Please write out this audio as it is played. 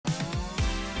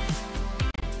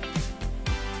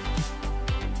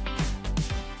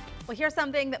Well, here's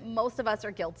something that most of us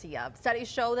are guilty of.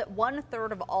 Studies show that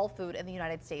 1/3 of all food in the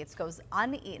United States goes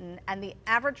uneaten, and the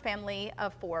average family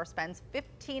of 4 spends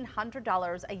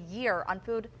 $1,500 a year on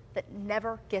food that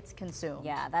never gets consumed.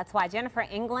 Yeah, that's why Jennifer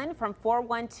England from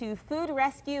 412 Food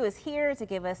Rescue is here to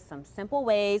give us some simple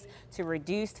ways to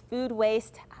reduce food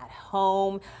waste at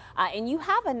home. And you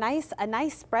have a nice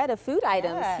spread of food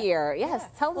items here. Yes,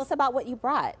 tell us about what you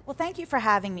brought. Well, thank you for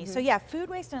having me. So yeah, food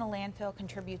waste in a landfill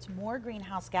contributes more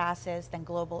greenhouse gases than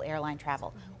global airline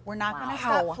travel. We're not going to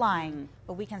stop flying,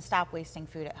 but we can stop wasting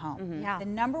food at home. The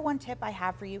 #1 tip I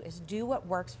have for you is do what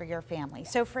works for your family.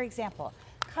 So for example,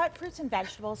 cut fruits and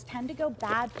vegetables tend to go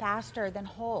bad faster than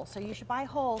whole. So you should buy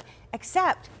whole,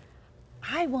 except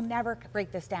I will never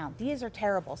break this down. These are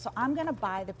terrible. So I'm going to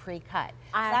buy the pre-cut.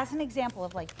 So that's an example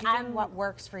of like doing what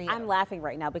works for you. I'm laughing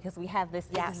right now because we have this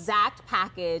exact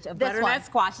package of butternut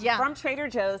squash from Trader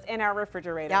Joe's in our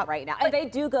refrigerator right now. And they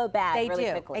do go bad really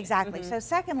quickly. Exactly. So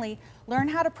secondly, learn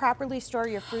how to properly store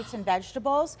your fruits and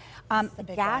vegetables.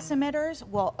 Gas emitters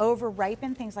will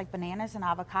over-ripen things like bananas and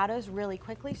avocados really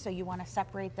quickly, so you want to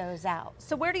separate those out.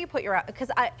 So where do you put your, because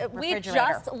we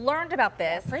just learned about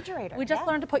this. Refrigerator. We just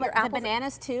learned to put your apples.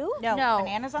 Bananas too? No,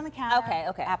 bananas on the counter,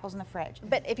 apples in the fridge.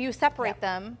 But if you separate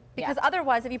them, because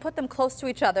otherwise if you put them close to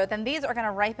each other, then these are going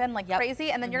to ripen like crazy,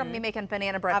 and then you're going to be making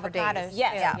banana bread for days.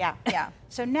 Yeah.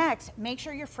 So next, make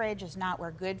sure your fridge is not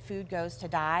where good food goes to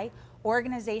die.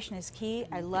 Organization is key.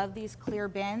 I love these clear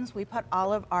bins. We put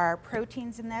all of our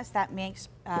proteins in this. That means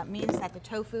that the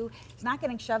tofu is not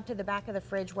getting shoved to the back of the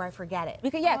fridge where I forget it.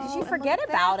 Because you forget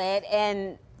about it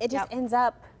and it just ends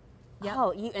up,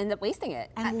 you end up wasting it.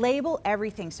 And label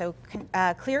everything. So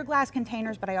clear glass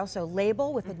containers, but I also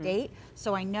label with a date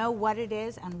so I know what it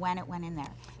is and when it went in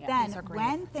there. Then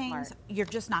when things, you're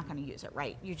just not going to use it,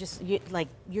 right?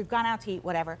 You've gone out to eat,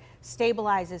 whatever.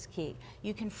 Stabilize is key.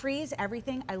 You can freeze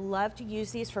everything. I love to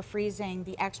use these for freezing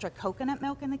the extra coconut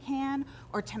milk in the can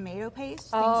or tomato paste.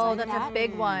 Oh, that's a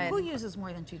big one. Who uses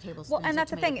more than 2 tablespoons Well, and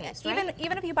that's the thing. Paste,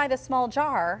 even if you buy the small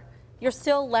jar, you're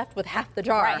still left with half the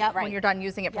jar when you're done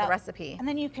using it for the recipe. And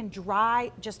then you can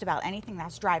dry just about anything.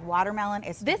 That's dried watermelon.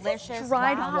 It's delicious. This is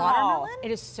dried watermelon?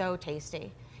 It is so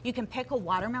tasty. You can pickle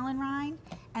watermelon rind,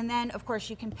 and then of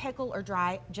course you can pickle or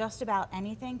dry just about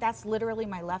anything. That's literally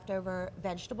my leftover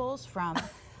vegetables from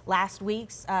last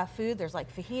week's food. There's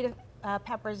like fajita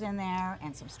peppers in there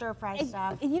and some stir-fry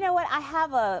stuff. And you know what? I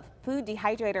have a food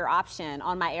dehydrator option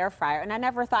on my air fryer, and I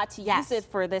never thought to use it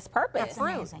for this purpose. That's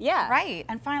amazing. Yeah. Right.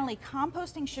 And finally,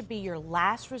 composting should be your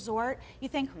last resort. You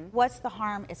think, what's the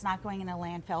harm? It's not going in a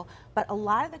landfill. But a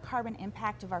lot of the carbon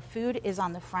impact of our food is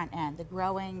on the front end, the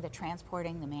growing, the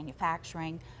transporting, the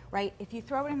manufacturing, right? If you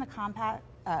throw it in the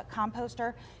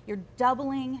composter, you're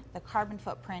doubling the carbon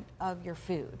footprint of your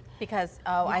food. Because,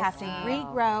 you have to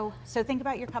regrow. So think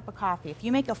about your cup of coffee. If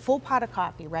you make a full pot of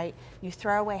coffee, right, you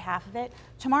throw away half of it,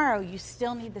 tomorrow you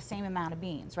still need the same amount of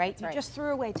beans, right? You just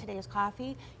threw away today's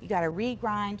coffee, you got to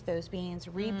regrind those beans,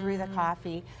 rebrew the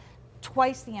coffee,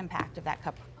 twice the impact of that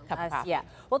cup of coffee. Yeah.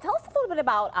 Well, tell us a little bit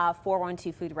about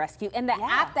 412 Food Rescue and the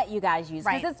app that you guys use,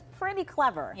 because it's pretty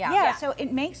clever. Yeah, so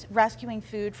it makes rescuing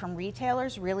food from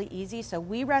retailers really easy. So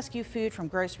we rescue food from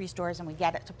grocery stores and we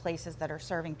get it to places that are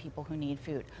serving people who need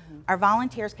food. Our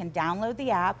volunteers can download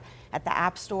the app at the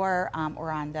App Store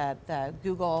or on the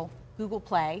Google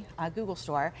Play, Google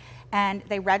Store, and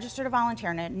they register to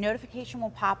volunteer, and a notification will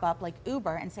pop up like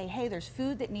Uber and say, hey, there's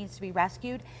food that needs to be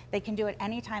rescued. They can do it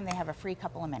anytime they have a free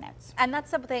couple of minutes. And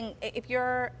that's something, if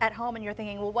you're at home and you're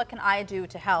thinking, well, what can I do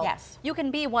to help? You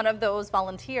can be one of those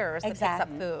volunteers that picks up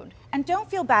food. And don't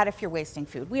feel bad if you're wasting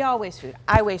food. We all waste food.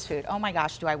 I waste food. Oh my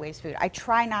gosh, do I waste food? I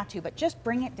try not to, but just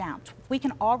bring it down. We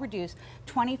can all reduce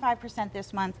 25%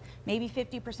 this month, maybe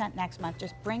 50% next month.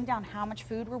 Just bring down how much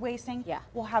food we're wasting.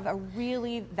 We'll have a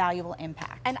really valuable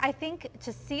impact. And I think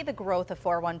to see the growth of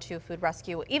 412 Food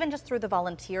Rescue, even just through the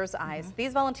volunteers' eyes,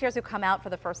 these volunteers who come out for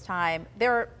the first time,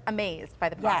 they're amazed by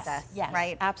the process,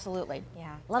 right? Absolutely.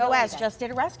 Yeah. Boaz just did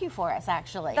a rescue for us,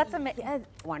 actually. That's amazing.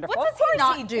 Wonderful. What does he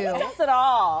not do? He does it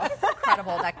all. He's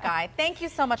incredible, that guy. Thank you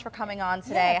so much for coming on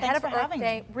today. Thanks Ahead of Earth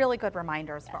Day, really good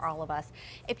reminders for all of us.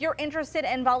 If you're interested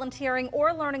in volunteering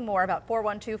or learning more about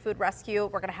 412 Food Rescue,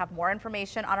 we're going to have more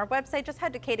information on our website. Just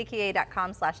head to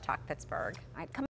kdka.com/talkpittsburgh.